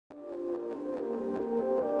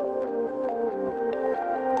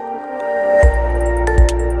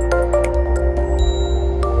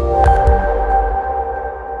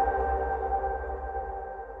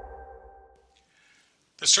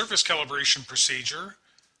service calibration procedure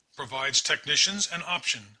provides technicians an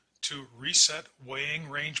option to reset weighing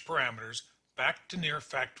range parameters back to near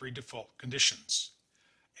factory default conditions.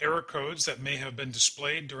 Error codes that may have been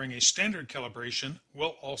displayed during a standard calibration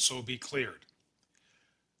will also be cleared.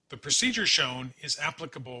 The procedure shown is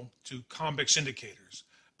applicable to Combics indicators,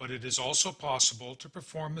 but it is also possible to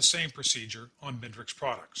perform the same procedure on Midrics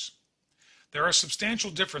products. There are substantial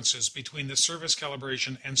differences between the service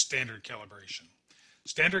calibration and standard calibration.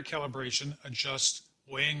 Standard calibration adjusts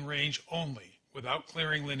weighing range only without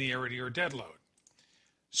clearing linearity or dead load.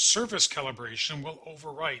 Service calibration will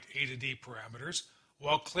overwrite A to D parameters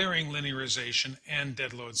while clearing linearization and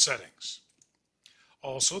dead load settings.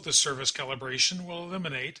 Also, the service calibration will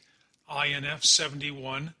eliminate INF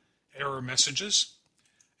 71 error messages.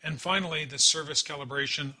 And finally, the service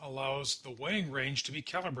calibration allows the weighing range to be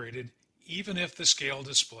calibrated even if the scale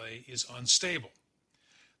display is unstable.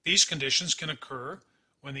 These conditions can occur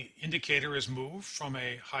when the indicator is moved from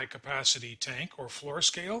a high-capacity tank or floor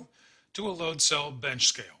scale to a load cell bench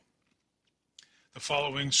scale. The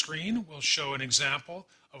following screen will show an example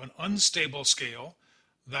of an unstable scale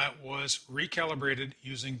that was recalibrated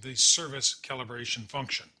using the service calibration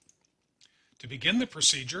function. To begin the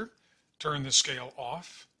procedure, turn the scale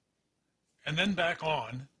off and then back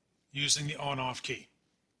on using the on-off key.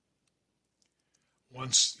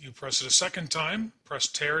 Once you press it a second time, press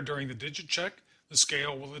tare during the digit check, the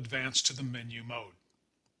scale will advance to the menu mode.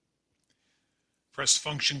 Press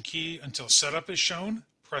function key until setup is shown,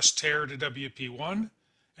 press tare to WP1,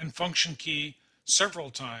 and function key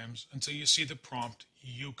several times until you see the prompt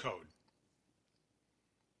U code.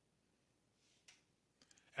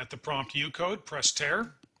 At the prompt U code, press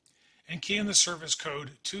tare and key in the service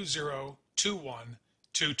code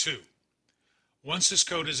 202122. Once this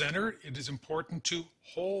code is entered, it is important to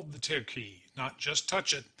hold the tare key, not just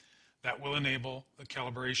touch it. That will enable the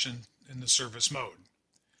calibration in the service mode.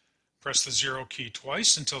 Press the 0 key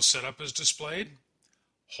twice until setup is displayed.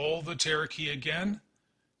 Hold the tare key again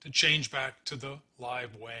to change back to the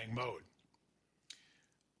live weighing mode.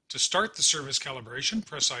 To start the service calibration,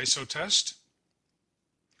 press ISO test.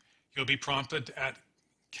 You'll be prompted at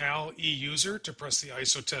cal e-user to press the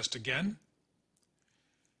ISO test again.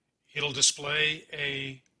 It'll display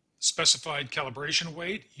a specified calibration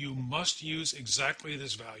weight. You must use exactly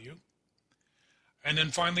this value. And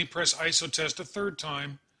then finally press ISO test a third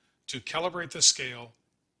time to calibrate the scale,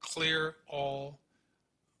 clear all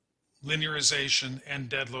linearization and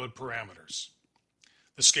dead load parameters.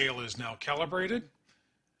 The scale is now calibrated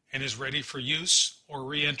and is ready for use or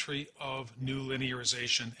re-entry of new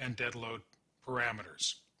linearization and dead load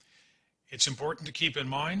parameters. It's important to keep in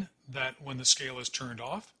mind that when the scale is turned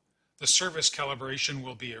off, the service calibration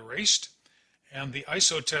will be erased and the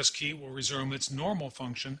ISO test key will resume its normal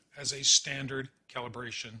function as a standard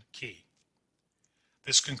calibration key.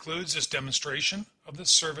 This concludes this demonstration of the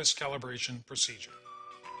service calibration procedure.